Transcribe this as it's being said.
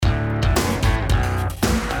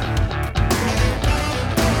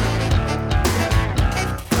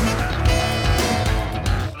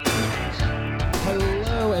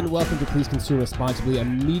Please Consume Responsibly, a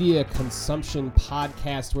media consumption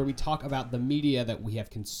podcast where we talk about the media that we have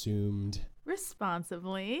consumed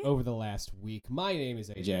responsibly over the last week. My name is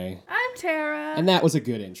AJ. I'm Tara. And that was a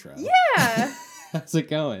good intro. Yeah. How's it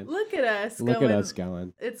going? Look at us Look at us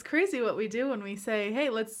going. It's crazy what we do when we say, hey,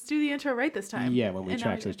 let's do the intro right this time. Yeah, when we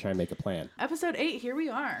actually try and make a plan. Episode 8, here we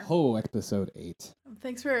are. Oh, episode 8.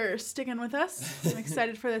 Thanks for sticking with us. I'm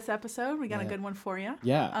excited for this episode. We got a good one for you.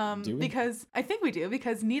 Yeah, do we? Because I think we do,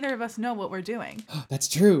 because neither of us know what we're doing. That's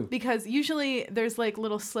true. Because usually there's like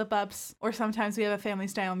little slip-ups, or sometimes we have a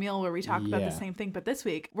family-style meal where we talk about the same thing. But this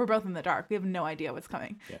week, we're both in the dark. We have no idea what's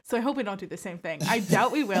coming. Yeah. So I hope we don't do the same thing. I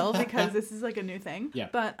doubt we will, because this is like a new thing. Yeah.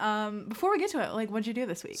 But before we get to it, like, what'd you do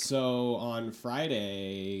this week? So on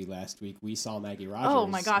Friday last week, we saw Maggie Rogers. Oh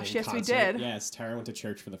my gosh, yes, concert. we did. Yes, Tara went to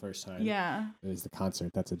church for the first time. Yeah. It was the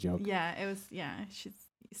concert. That's a joke. Yeah, it was. Yeah, she's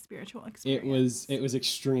spiritual experience. It was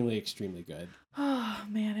extremely good. Oh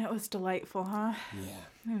man, it was delightful, huh?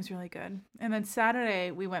 Yeah. It was really good. And then Saturday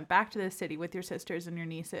we went back to the city with your sisters and your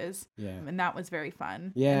nieces. Yeah. And that was very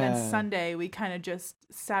fun. Yeah. And then Sunday we kind of just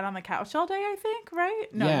sat on the couch all day, I think, right?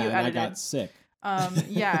 No, yeah, you and edited. I got sick.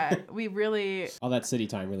 Yeah, we really. All that city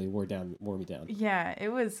time really wore me down. Yeah, it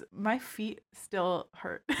was. My feet still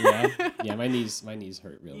hurt. Yeah, my knees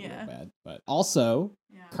hurt real bad. But also,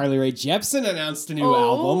 Carly Rae Jepsen announced a new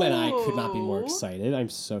album, and I could not be more excited. I'm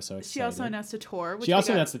so excited. She also announced a tour. She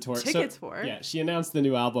also announced the tour. Tickets for. Yeah, she announced the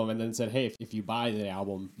new album, and then said, "Hey, if you buy the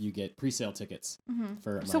album, you get pre-sale tickets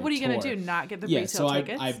for my So what are you gonna do? Not get the pre-sale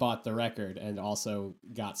tickets? I bought the record and also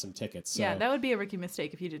got some tickets. So, yeah, that would be a rookie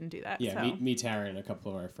mistake if you didn't do that. Yeah, me, Tara, and a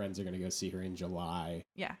couple of our friends are gonna go see her in July.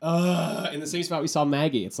 Yeah. In the same spot we saw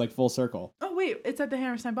Maggie. It's like full circle. Oh wait, it's at the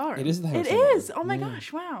Hammerstein Ballroom. It is the Hammerstein It is. Ballroom. Oh my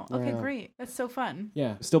gosh! Wow. Okay, Yeah. great. That's so fun.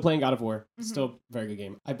 Yeah, still playing God of War. Still a very good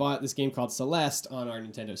game. I bought this game called Celeste on our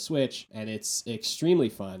Nintendo Switch, and it's extremely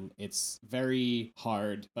fun. It's very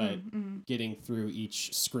hard, but getting through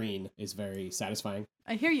each screen is very satisfying.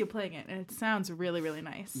 I hear you playing it, and it sounds really, really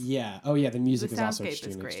nice. Yeah. Oh, yeah. The music is also soundscape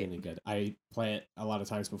is extremely good. I play it a lot of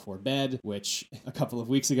times before bed, which a couple of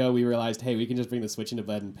weeks ago we realized, hey, we can just bring the Switch into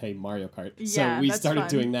bed and play Mario Kart. Yeah, so we that's started fun.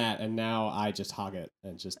 doing that, and now I just hog it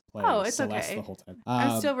and just play it's Celeste okay. the whole time.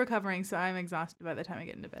 I'm still recovering, so I'm exhausted by the time I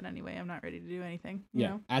get into bed anyway. I'm not ready to do anything. You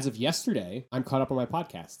know? As of yesterday, I'm caught up on my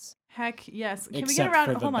podcasts. Heck yes. Can we Except get a round?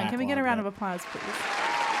 for the Hold on. Can we get a backlog, round right? of applause, please?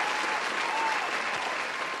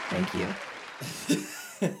 Thank you.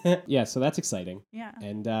 Yeah, so that's exciting. Yeah.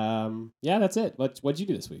 And that's it. What'd you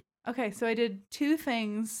do this week? Okay, so I did 2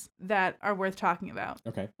 things that are worth talking about.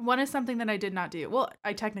 Okay. One is something that I did not do. Well,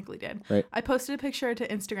 I technically did. Right. I posted a picture to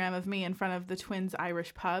Instagram of me in front of the Twins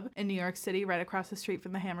Irish pub in New York City, right across the street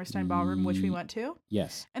from the Hammerstein Ballroom, which we went to.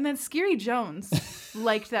 Yes. And then Scary Jones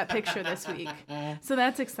liked that picture this week. So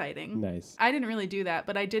that's exciting. Nice. I didn't really do that,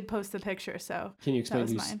 but I did post the picture, so Can you explain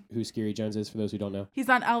that was mine. who Scary Jones is for those who don't know? He's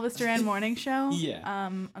on Elvis Duran Morning Show. Yeah.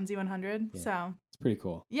 On Z100. Yeah. So It's pretty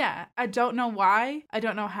cool. yeah, I don't know why. I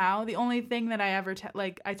don't know how. The only thing that I ever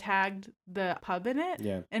I tagged the pub in it.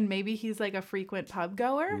 Yeah. And maybe he's like a frequent pub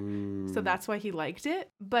goer. So that's why he liked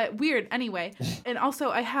it. But weird. Anyway. And also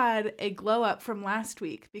I had a glow up from last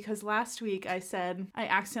week, because last week I said I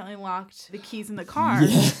accidentally locked the keys in the car.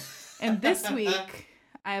 Yeah. And this week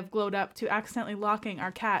I have glowed up to accidentally locking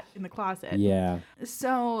our cat in the closet. Yeah.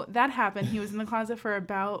 So that happened. He was in the closet for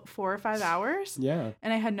about 4 or 5 hours. Yeah.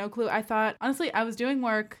 And I had no clue. I thought, honestly, I was doing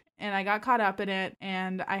work and I got caught up in it,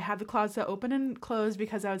 and I had the closet open and closed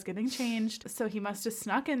because I was getting changed. So he must have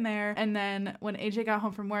snuck in there. And then when AJ got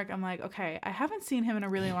home from work, I'm like, okay, I haven't seen him in a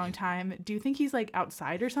really long time. Do you think he's like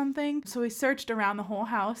outside or something? So we searched around the whole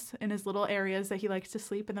house in his little areas that he likes to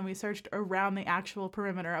sleep. And then we searched around the actual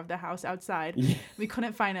perimeter of the house outside. Yeah. We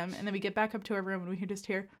couldn't find him. And then we get back up to our room and we could just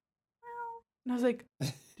hear, meow. And I was like,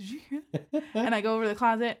 did you hear that? And I go over to the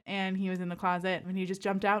closet, and he was in the closet, and he just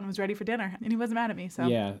jumped out and was ready for dinner, and he wasn't mad at me. So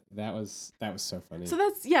Yeah, that was so funny. So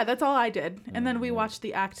that's all I did. And then we watched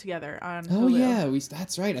The Act together on Oh Hulu. yeah,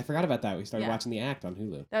 that's right. I forgot about that. We started Yeah. watching The Act on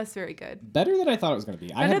Hulu. That's very good. Better than I thought it was going to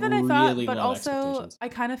be. Better than I thought, but low also expectations. I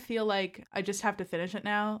kind of feel like I just have to finish it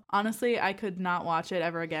now. Honestly, I could not watch it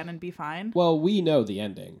ever again and be fine. Well, we know the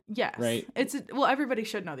ending. Yes. Right? Everybody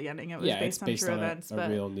should know the ending. It was It's based on based true on events, a but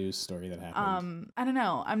real news story that happened. I don't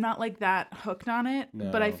know. I'm not like that hooked on it,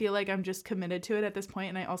 but I No. feel like I'm just committed to it at this point,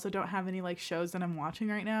 and I also don't have any like shows that I'm watching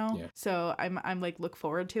right now. Yeah. So I'm like look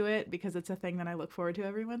forward to it because it's a thing that I look forward to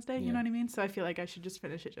every Wednesday. You Yeah. know what I mean? So I feel like I should just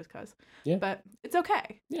finish it just cause. Yeah. But it's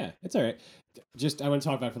okay. Yeah, it's all right. I want to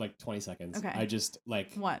talk about it for like 20 seconds. Okay. I just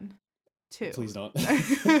like 1, 2. Please don't.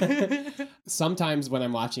 Sometimes when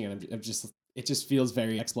I'm watching it, I'm just it just feels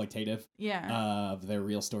very exploitative Yeah. of their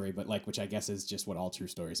real story, but like, which I guess is just what all true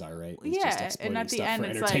stories are, right? It's just Yeah, exploiting and at the stuff end, for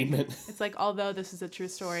it's entertainment. like although this is a true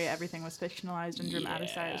story, everything was fictionalized and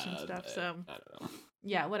dramatized and stuff. So I don't know.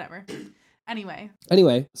 yeah, whatever. Anyway,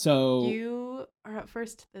 so you are up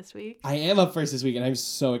first this week. I am up first this week, and I'm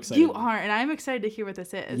so excited. You are, and I'm excited to hear what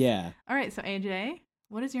this is. Yeah. All right, so AJ,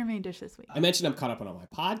 what is your main dish this week? I mentioned I'm caught up on all my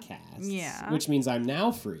podcasts. Yeah. Which means I'm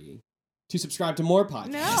now free to subscribe to more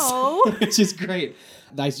podcasts. No. Which is great.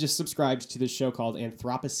 I just subscribed to this show called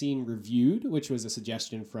Anthropocene Reviewed, which was a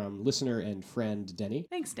suggestion from listener and friend Denny.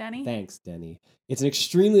 Thanks, Denny. Thanks, Denny. It's an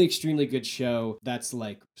extremely, extremely good show that's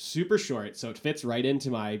like super short, so it fits right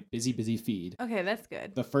into my busy feed. Okay, that's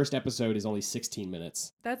good. The first episode is only 16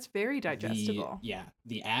 minutes. That's very digestible.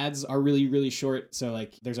 The ads are really, really short. So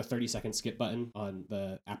like there's a 30-second skip button on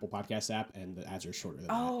the Apple Podcast app, and the ads are shorter than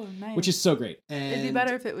that. Oh, nice. Which is so great. And it'd be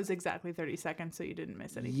better if it was exactly 30 seconds so you didn't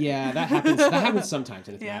miss anything. Yeah, that happens. That happens sometimes,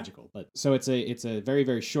 and it's magical. But so it's a very,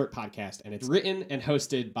 very short podcast, and it's written and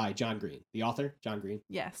hosted by John Green, the author, John Green.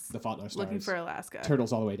 Yes. The Fault in Our Stars. Looking for Alaska.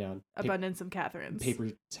 Turtles All the Way Down. Abundance of Catherines. Paper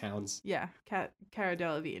Towns. Yeah. Cara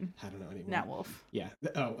Delevingne. I don't know anymore. Nat Wolf. Yeah.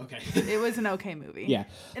 Oh, okay. It was an okay movie. Yeah.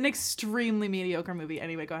 An extremely mediocre movie.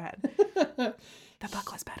 Anyway, go ahead. The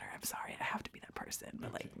book was better. I'm sorry. I have to be that person.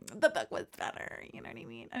 But like, the book was better. You know what I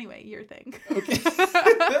mean? Anyway, your thing. Okay.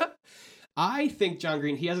 I think John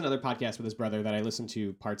Green, he has another podcast with his brother that I listen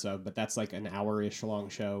to parts of, but that's like an hour-ish long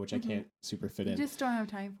show, which I can't super fit in. You just don't have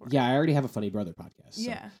time for it. Yeah, I already have a Funny Brother podcast. So.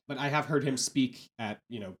 Yeah. But I have heard him speak at,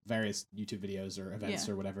 various YouTube videos or events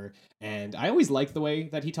or whatever. And I always like the way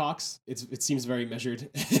that he talks. It seems very measured.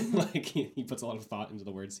 Like he puts a lot of thought into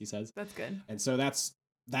the words he says. That's good. And so that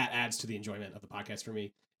adds to the enjoyment of the podcast for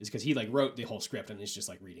me. Is because he like wrote the whole script and is just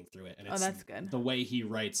like reading through it. And it's that's good. The way he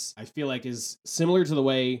writes, I feel like is similar to the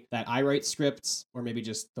way that I write scripts, or maybe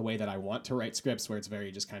just the way that I want to write scripts, where it's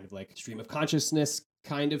very just kind of like stream of consciousness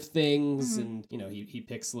kind of things. And, he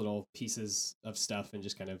picks little pieces of stuff and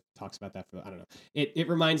just kind of talks about that I don't know. It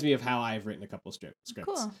reminds me of how I've written a couple scripts.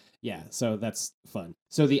 Cool. Yeah, so that's fun.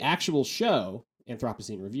 So the actual show,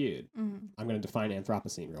 Anthropocene Reviewed, I'm going to define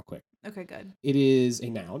Anthropocene real quick. Okay, good. It is a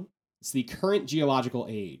noun. It's the current geological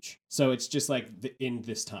age. So it's just like in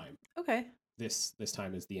this time. Okay. This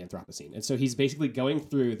time is the Anthropocene. And so he's basically going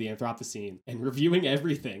through the Anthropocene and reviewing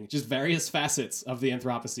everything, just various facets of the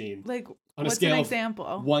Anthropocene. Like, on what's a scale an example?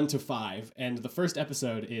 Of 1 to 5. And the first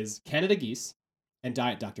episode is Canada geese and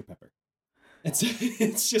Diet Dr. Pepper. And so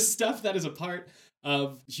it's just stuff that is a part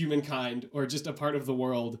of humankind or just a part of the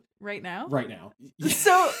world. Right now? Right now.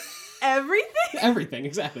 So... Everything? Everything,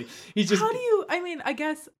 exactly. I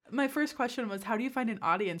guess my first question was, how do you find an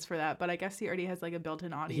audience for that? But I guess he already has like a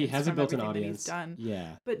built-in audience. He has a built-in That he's audience. done.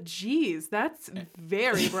 Yeah. But geez, that's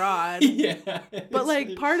very broad. Yeah. But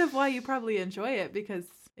like part of why you probably enjoy it, because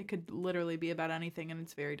it could literally be about anything and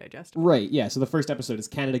it's very digestible. Right, yeah. So the first episode is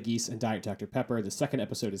Canada geese and Diet Dr. Pepper. The second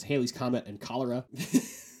episode is Halley's Comet and cholera.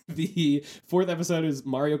 The fourth episode is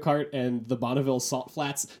Mario Kart and the Bonneville Salt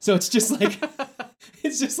Flats. So it's just like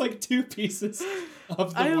it's just like two pieces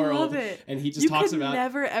of the world. I love it. And he just talks about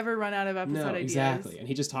never ever run out of episode ideas. Exactly. And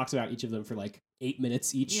he just talks about each of them for like 8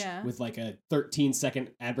 minutes each, with like a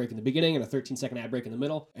 13-second ad break in the beginning and a 13-second ad break in the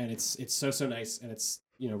middle. And it's so nice, and it's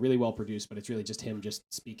really well produced, but it's really just him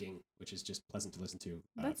just speaking, which is just pleasant to listen to.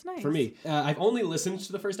 That's nice for me. I've only listened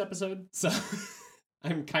to the first episode, so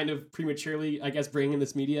I'm kind of prematurely, I guess, bringing in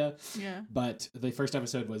this media. Yeah. But the first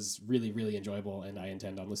episode was really, really enjoyable, and I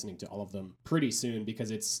intend on listening to all of them pretty soon, because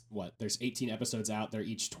it's, there's 18 episodes out. They're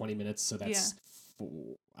each 20 minutes, so that's,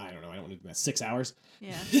 I don't want to do that, 6 hours.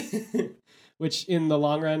 Yeah. Which in the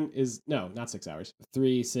long run is, no, not 6 hours.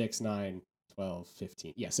 3, 6, 9, 12,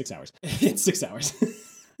 15. Yeah, 6 hours. It's 6 hours.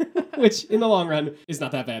 Which in the long run is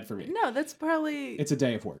not that bad for me. No, that's probably... It's a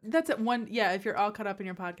day of work. That's at one... Yeah, if you're all caught up in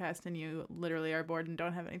your podcast and you literally are bored and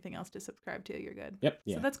don't have anything else to subscribe to, you're good. Yep.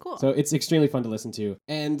 Yeah. So that's cool. So it's extremely fun to listen to.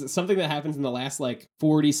 And something that happens in the last like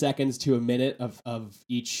 40 seconds to a minute of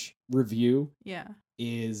each review... Yeah.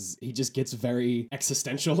 Is he just gets very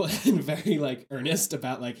existential and very like earnest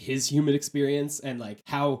about like his human experience and like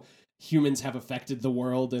how humans have affected the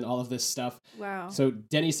world and all of this stuff. Wow. So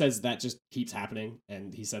Denny says that just keeps happening,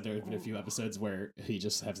 and he said there have been a few episodes where he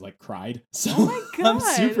just has like cried. So oh my God. I'm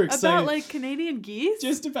super excited. About like Canadian geese?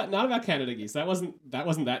 Just about, not about Canada geese. That wasn't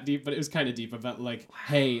that deep, but it was kind of deep about like,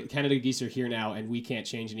 hey, Canada geese are here now and we can't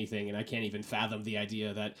change anything, and I can't even fathom the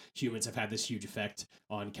idea that humans have had this huge effect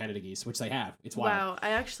on Canada geese, which they have. It's wild.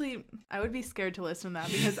 Wow. I would be scared to listen to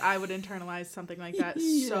that because I would internalize something like that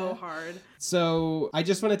so hard. So I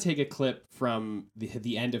just want to take a clip from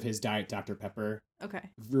the end of his Diet Dr. Pepper okay.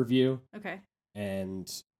 review. Okay. And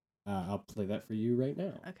I'll play that for you right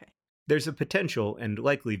now. Okay. There's a potential, and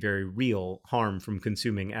likely very real, harm from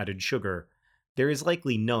consuming added sugar. There is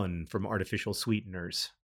likely none from artificial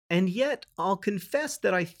sweeteners. And yet, I'll confess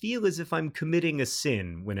that I feel as if I'm committing a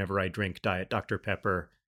sin whenever I drink Diet Dr.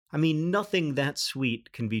 Pepper. I mean, nothing that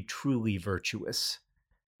sweet can be truly virtuous.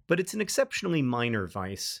 But it's an exceptionally minor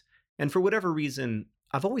vice, and for whatever reason,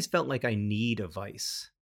 I've always felt like I need a vice.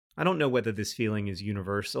 I don't know whether this feeling is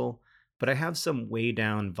universal, but I have some way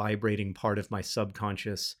down, vibrating part of my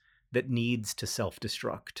subconscious that needs to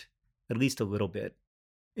self-destruct, at least a little bit.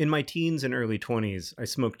 In my teens and early 20s, I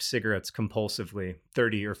smoked cigarettes compulsively,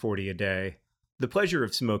 30 or 40 a day. The pleasure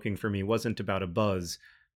of smoking for me wasn't about a buzz.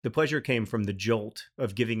 The pleasure came from the jolt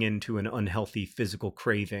of giving in to an unhealthy physical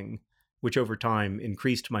craving, which over time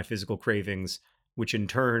increased my physical cravings, which in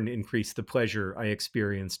turn increased the pleasure I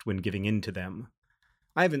experienced when giving in to them.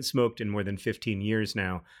 I haven't smoked in more than 15 years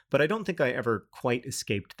now, but I don't think I ever quite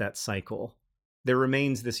escaped that cycle. There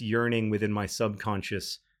remains this yearning within my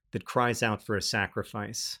subconscious that cries out for a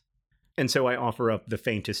sacrifice. And so I offer up the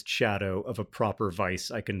faintest shadow of a proper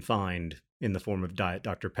vice I can find in the form of Diet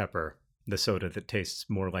Dr. Pepper, the soda that tastes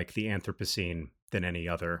more like the Anthropocene than any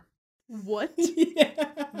other. What Yeah.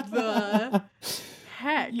 the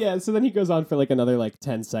heck? Yeah, so then he goes on for like another like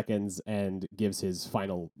 10 seconds and gives his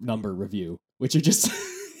final number review, which are just,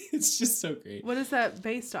 it's just so great. What is that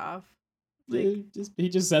based off? He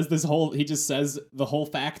just says the whole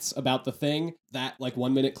facts about the thing, that like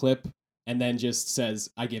 1 minute clip, and then just says,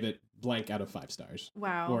 I give it blank out of 5 stars.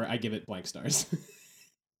 Wow. Or I give it blank stars.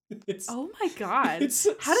 Oh my God. It's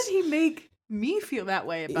How did he make me feel that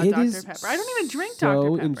way about It Dr. is Pepper? I don't even drink so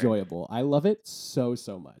Dr. Pepper. enjoyable. I love it so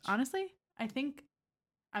much. Honestly, I think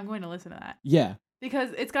I'm going to listen to that Yeah. because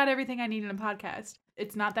it's got everything I need in a podcast.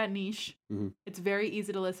 It's not that niche. Mhm. It's very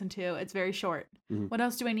easy to listen to. It's very short. Mhm. What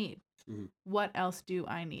else do I need? Mhm. What else do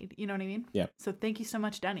I need? You know what I mean? Yeah. So thank you so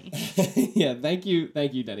much, Denny. Yeah, thank you,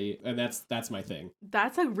 Denny. And that's my thing.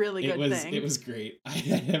 That's a really good thing. It was great. I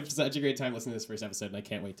have such a great time listening to this first episode, and I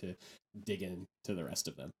can't wait to dig into the rest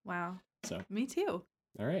of them. Wow. So, Me too.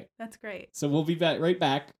 all right. That's great. So we'll be right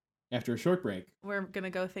back after a short break. We're going to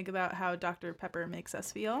go think about how Dr. Pepper makes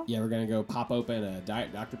us feel. Yeah, we're gonna go pop open a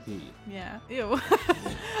Diet Dr. P. Yeah. Ew.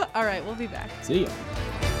 All right, we'll be back. See ya.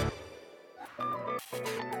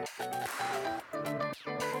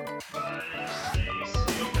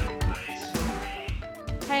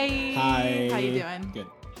 Hey. Hi. How you doing? Good.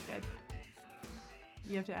 Good.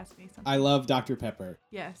 You have to ask me something. I love Dr. Pepper.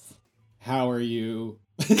 Yes. How are you?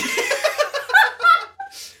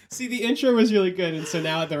 See, the intro was really good, and so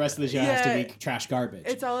now the rest of the show has to be trash garbage.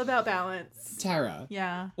 It's all about balance. Tara,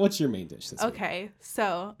 Yeah. what's your main dish this week? Okay,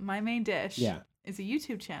 so my main dish Yeah. is a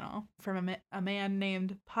YouTube channel from a man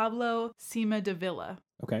named Pablo Cima de Villa.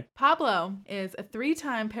 Okay. Pablo is a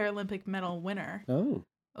 3-time Paralympic medal winner Oh.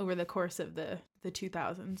 over the course of the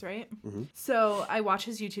 2000s, right? Mhm. So I watch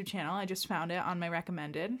his YouTube channel. I just found it on my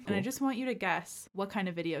recommended. And I Cool. just want you to guess what kind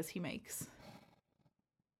of videos he makes.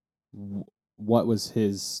 What was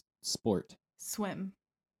his sport? Swim.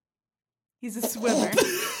 He's a swimmer.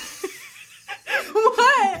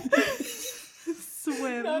 What?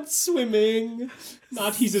 Swim. Not swimming.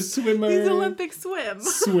 Not he's a swimmer. He's Olympic swim.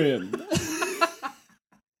 Swim.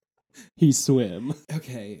 He swim.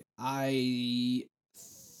 Okay, I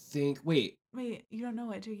think. Wait, Wait, you don't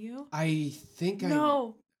know it, do you? I think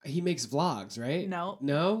No. he makes vlogs, right? No.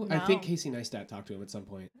 No? I think No. Casey Neistat talked to him at some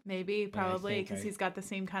point. Maybe, probably, think because I- he's got the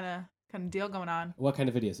same kind of deal going on. What kind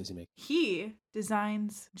of videos does he make? He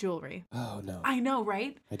designs jewelry. Oh no, I know,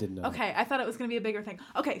 right? I didn't know. Okay, I thought it was going to be a bigger thing.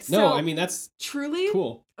 Okay, so No, I mean that's truly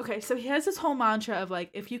cool. Okay, so he has this whole mantra of like,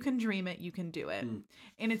 if you can dream it, you can do it. Mm.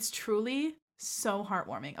 And it's truly so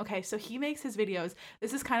heartwarming. Okay, so he makes his videos.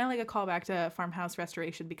 This is kind of like a callback to Farmhouse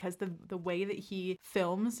Restoration because the way that he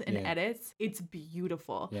films and Yeah. edits, it's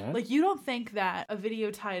beautiful. Yeah? Like, you don't think that a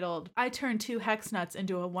video titled, I turned 2 hex nuts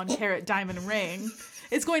into a 1-carat diamond ring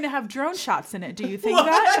is going to have drone shots in it. Do you think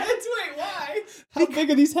that? Wait, why? How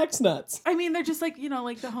big are these hex nuts? I mean, they're just like,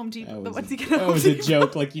 like the Home Depot. The ones you get at That Home was a Depot.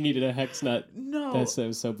 joke. Like you needed a hex nut. No. That's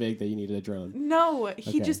so big that you needed a drone. No,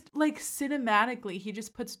 he Okay. just like cinematically, he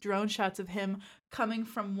just puts drone shots of him coming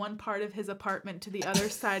from one part of his apartment to the other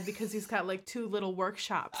side because he's got like 2 little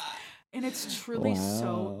workshops. And it's truly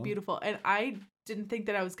so Wow. beautiful. And I didn't think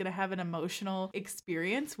that I was going to have an emotional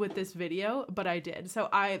experience with this video, but I did. So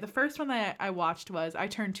the first one that I watched was I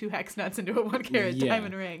turned 2 hex nuts into a 1 carat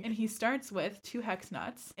diamond ring. And he starts with 2 hex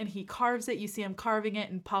nuts and he carves it. You see him carving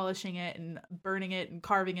it and polishing it and burning it and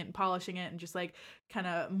carving it and polishing it and just like kind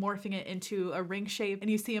of morphing it into a ring shape. And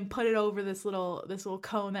you see him put it over this little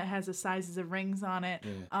cone that has the sizes of rings on it.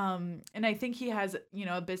 Yeah. And I think he has,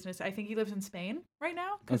 a business. I think he lives in Spain right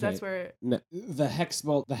now because that's where the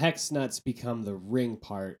hex nuts become the ring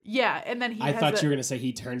part. Yeah, and then I thought you were gonna say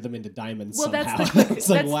he turned them into diamonds. Well, somehow. That's it's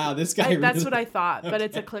like, wow, this guy. That's what I thought, but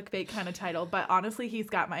it's a clickbait kind of title. But honestly, he's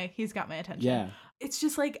got my attention. Yeah, it's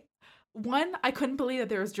just like. One, I couldn't believe that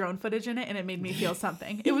there was drone footage in it, and it made me feel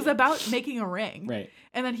something. It was about making a ring. Right.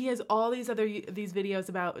 And then he has all these videos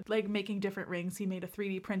about like making different rings. He made a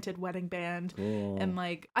 3D printed wedding band. Cool. And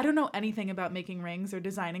like, I don't know anything about making rings or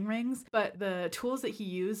designing rings, but the tools that he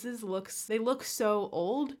uses look so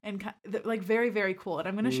old and like very, very cool. And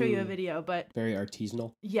I'm going to show you a video, but very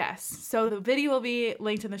artisanal. Yes. So the video will be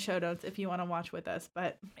linked in the show notes if you want to watch with us,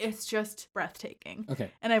 but it's just breathtaking.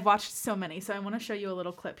 Okay. And I've watched so many, so I want to show you a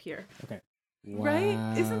little clip here. Okay. Wow.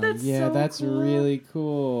 Right? Isn't that so cool? Yeah, that's really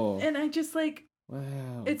cool. And I just like,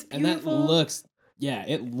 wow. It's beautiful. And that looks,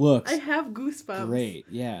 it looks. I have goosebumps. Great,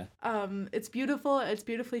 yeah. It's beautiful. It's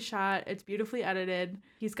beautifully shot. It's beautifully edited.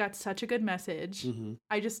 He's got such a good message. Mm-hmm.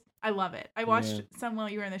 I love it. I watched some while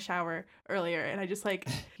you were in the shower earlier, and I just like,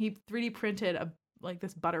 he 3D printed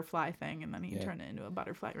this butterfly thing, and then he turned it into a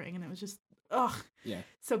butterfly ring, and it was just,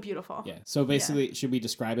 so beautiful. Yeah. So basically, should we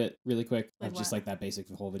describe it really quick? Like just like that basic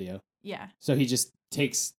the whole video. Yeah. So he just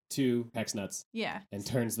takes 2 hex nuts. Yeah. And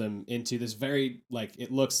turns them into this very, like,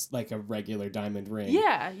 it looks like a regular diamond ring.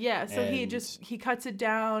 Yeah, yeah. So he cuts it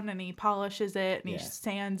down and he polishes it and he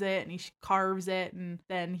sands it and he carves it and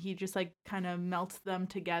then he just like kind of melts them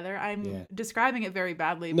together. I'm describing it very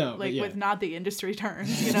badly, with not the industry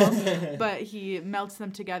terms, but he melts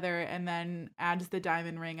them together and then adds the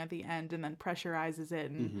diamond ring at the end and then pressurizes it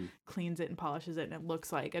and cleans it and polishes it and it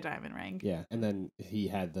looks like a diamond ring. Yeah. And then he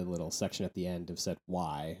had the little section at the end of said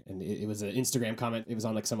why, and it was an Instagram comment. It was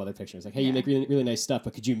on like some other picture. It's like, hey, you make really, really nice stuff,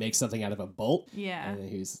 but could you make something out of a bolt? Yeah.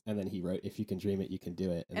 And then he wrote, if you can dream it, you can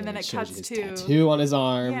do it. And then it cuts his to tattoo on his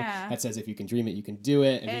arm that says, if you can dream it, you can do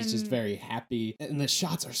it. And he's just very happy. And the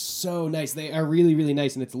shots are so nice. They are really, really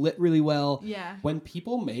nice, and it's lit really well. Yeah. When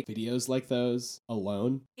people make videos like those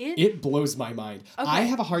alone, it blows my mind. Okay. I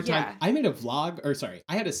have a hard time. Yeah. I made a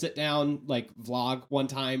I had a sit down like vlog one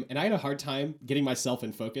time, and I had a hard time getting myself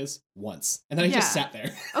in focus once. And then I just sat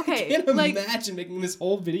there. Okay. I can't imagine making this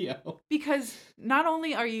whole video. Because not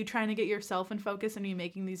only are you trying to get yourself in focus and you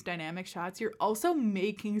making these dynamic shots, you're also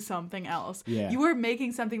making something else. Yeah. You are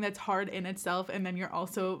making something that's hard in itself, and then you're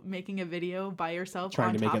also making a video by yourself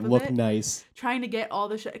trying to make it look nice. Trying to get all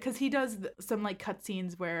the because he does some like cut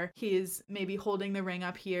scenes where he is maybe holding the ring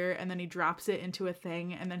up here and then he drops it into a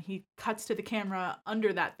thing and then he cuts to the camera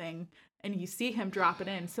under that thing and you see him drop it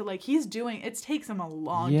in. So like it takes him a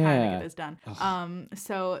long time to get this done. Ugh.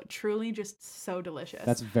 So truly just so delicious.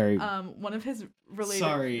 That's very one of his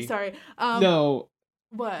related sorry. No.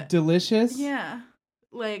 What? Delicious? Yeah.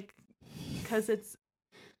 Like cuz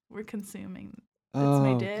we're consuming. It's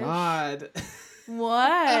my dish. God.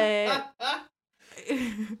 What?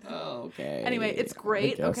 Okay. Anyway, it's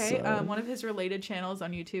great. Okay. So. One of his related channels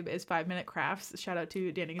on YouTube is 5 Minute Crafts. Shout out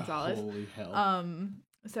to Danny Gonzalez. Holy hell.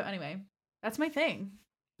 So anyway, that's my thing.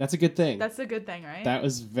 That's a good thing. That's a good thing, right? That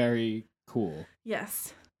was very cool.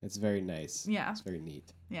 Yes. It's very nice. Yeah. It's very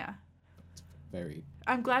neat. Yeah. It's very.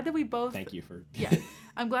 I'm glad that we both. Thank you for. Yeah.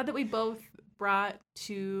 I'm glad that we both brought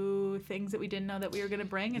 2 things that we didn't know that we were going to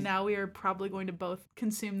bring, and now we are probably going to both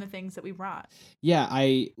consume the things that we brought. Yeah,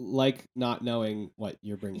 I like not knowing what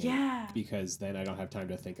you're bringing. Yeah. Because then I don't have time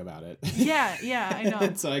to think about it. Yeah, I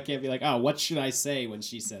know. So I can't be like, oh, what should I say when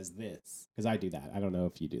she says this? Because I do that. I don't know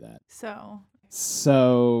if you do that. So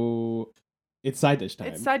it's side dish time.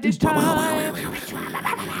 It's side dish time.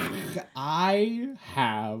 I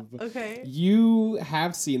have. Okay. You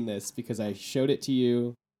have seen this because I showed it to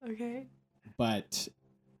you. Okay. But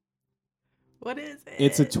what is it?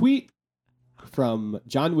 It's a tweet from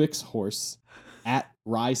John Wick's horse at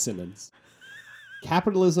Rye Simmons.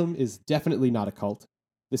 Capitalism is definitely not a cult.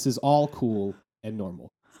 This is all cool and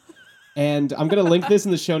normal. And I'm going to link this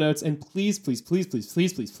in the show notes. And please,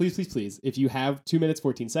 if you have 2 minutes,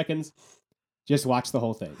 14 seconds, just watch the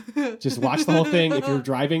whole thing. Just watch the whole thing. If you're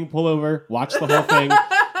driving, pull over, watch the whole thing.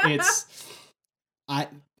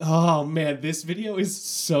 Oh man, this video is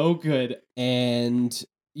so good. And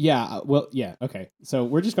okay. So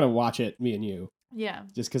we're just going to watch it, me and you. Yeah.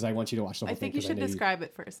 just because I want you to watch the whole I thing. think you 'cause should know describe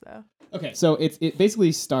it first, though. Okay, so it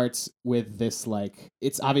basically starts with this, like,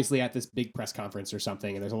 it's obviously at this big press conference or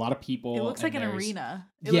something, and there's a lot of people. It looks like an there's- arena.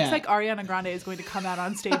 It Yeah. looks like Ariana Grande is going to come out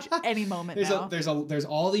on stage any moment now. There's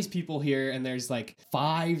all these people here, and there's like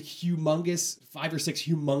 5 or 6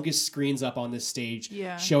 humongous screens up on this stage,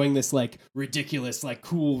 Yeah. showing this like ridiculous, like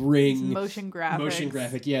cool ring Motion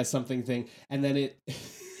graphic. yeah, something thing, and then it.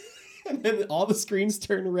 And then all the screens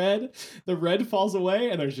turn red. The red falls away,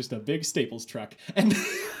 and there's just a big Staples truck. And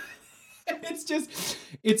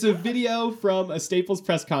it's a video from a Staples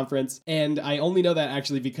press conference. And I only know that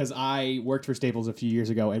actually because I worked for Staples a few years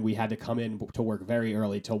ago, and we had to come in to work very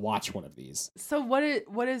early to watch one of these. So what is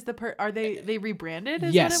are they rebranded?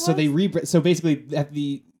 Yes. So so basically at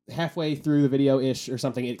the halfway through the video-ish or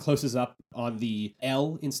something, it closes up on the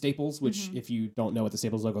L in Staples, which if you don't know what the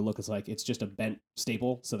Staples logo looks like, it's just a bent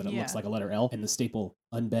staple so that it looks like a letter L, and the staple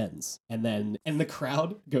unbends. And the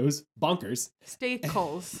crowd goes bonkers.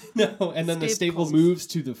 Staples. No, and then the staple moves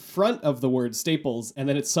to the front of the word Staples, and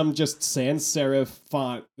then it's some just sans serif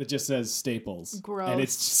font that just says Staples. Gross. And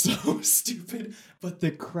it's so stupid, but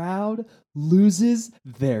the crowd loses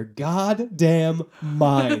their goddamn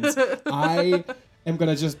minds. I'm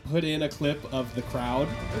going to just put in a clip of the crowd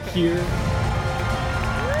here.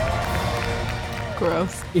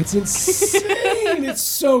 Gross. It's insane. It's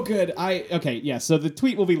so good. So the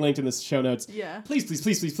tweet will be linked in the show notes. Yeah. Please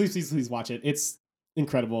watch it. It's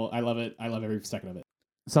incredible. I love it. I love every second of it.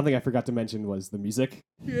 Something I forgot to mention was the music.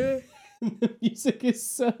 Yeah. The music is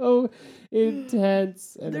so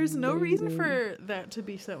intense. And There's no reason amazing. for that to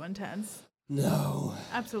be so intense. No.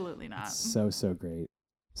 Absolutely not. It's so great.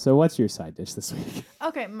 So what's your side dish this week?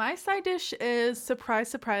 Okay, my side dish is surprise,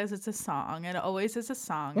 surprise. It's a song. It always is a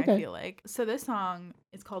song, Okay. I feel like. So this song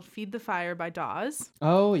is called Feed the Fire by Dawes.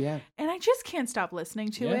 Oh, yeah. And I just can't stop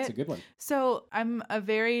listening to it. Yeah, it's a good one. So I'm a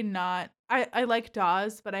very I like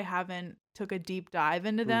Dawes, but I haven't took a deep dive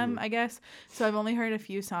into them, I guess. So I've only heard a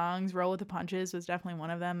few songs. Roll with the Punches was definitely one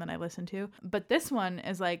of them that I listened to. It this one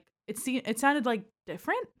is like, it sounded like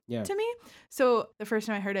different to me. So the first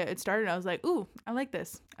time I heard it, it started, I was like, ooh, I like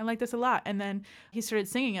this. I like this a lot. And then he started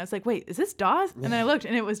singing. I was like, wait, is this Dawes? And then I looked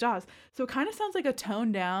and it was Dawes. So it kind of sounds like a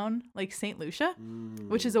toned down, like St. Lucia,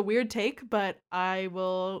 which is a weird take, but I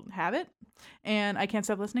will have it. And I can't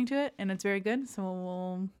stop listening to it. And it's very good. So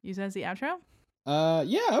we'll use it as the outro.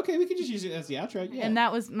 Yeah, okay, we can just use it as the outro. Yeah. And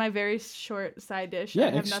that was my very short side dish. Yeah,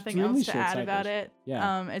 I have nothing extremely else to short add side about dish. it.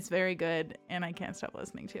 Yeah. It's very good and I can't stop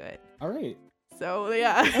listening to it. All right. So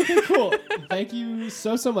yeah. Okay, cool. Thank you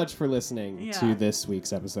so much for listening Yeah. to this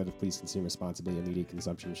week's episode of Please Consume Responsibly, a media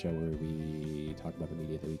consumption show where we talk about the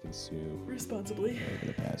media that we consume Responsibly. over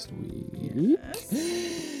the past week.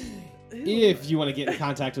 If you want to get in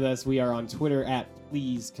contact with us, we are on Twitter at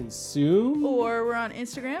Please Consume. Or we're on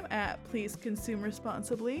Instagram at Please Consume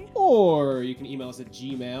Responsibly. Or you can email us at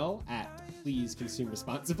Gmail at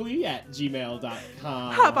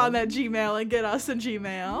pleaseconsumresponsibly@gmail.com. Hop on that Gmail and get us a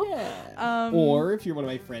Gmail. Yeah. Or if you're one of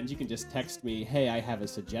my friends, you can just text me, hey, I have a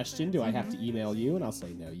suggestion. Do I have to email you? And I'll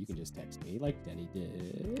say, no, you can just text me like Denny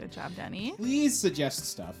did. Good job, Denny. Please suggest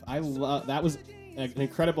stuff. That was an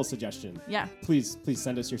incredible suggestion. Yeah, Please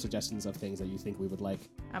send us your suggestions of things that you think we would like.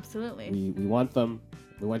 absolutely. We want them.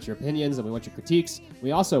 We want your opinions and we want your critiques.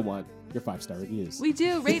 We also want your 5-star reviews. We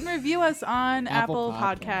do. Rate and review us on Apple Apple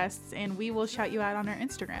Podcasts. Podcasts, and we will shout you out on our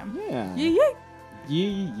Instagram. Yeah.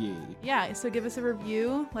 Yeah. Yeah, so give us a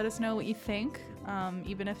review. Let us know what you think.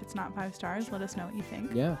 Even if it's not 5 stars, let us know what you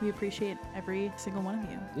think. Yeah. We appreciate every single one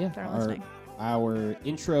of you that are our, listening. Our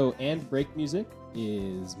intro and break music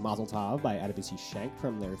is Mazel Tov by Adebisi Shank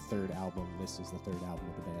from their 3rd album. This is the 3rd album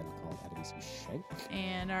of the band called Adebisi Shank.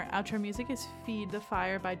 And our outro music is Feed the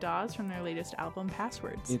Fire by Dawes from their latest album,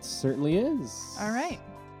 Passwords. It certainly is. All right.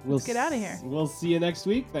 We'll Let's get outta here. We'll see you next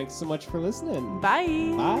week. Thanks so much for listening. Bye.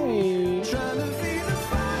 Bye. Trying to feed the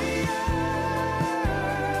fire.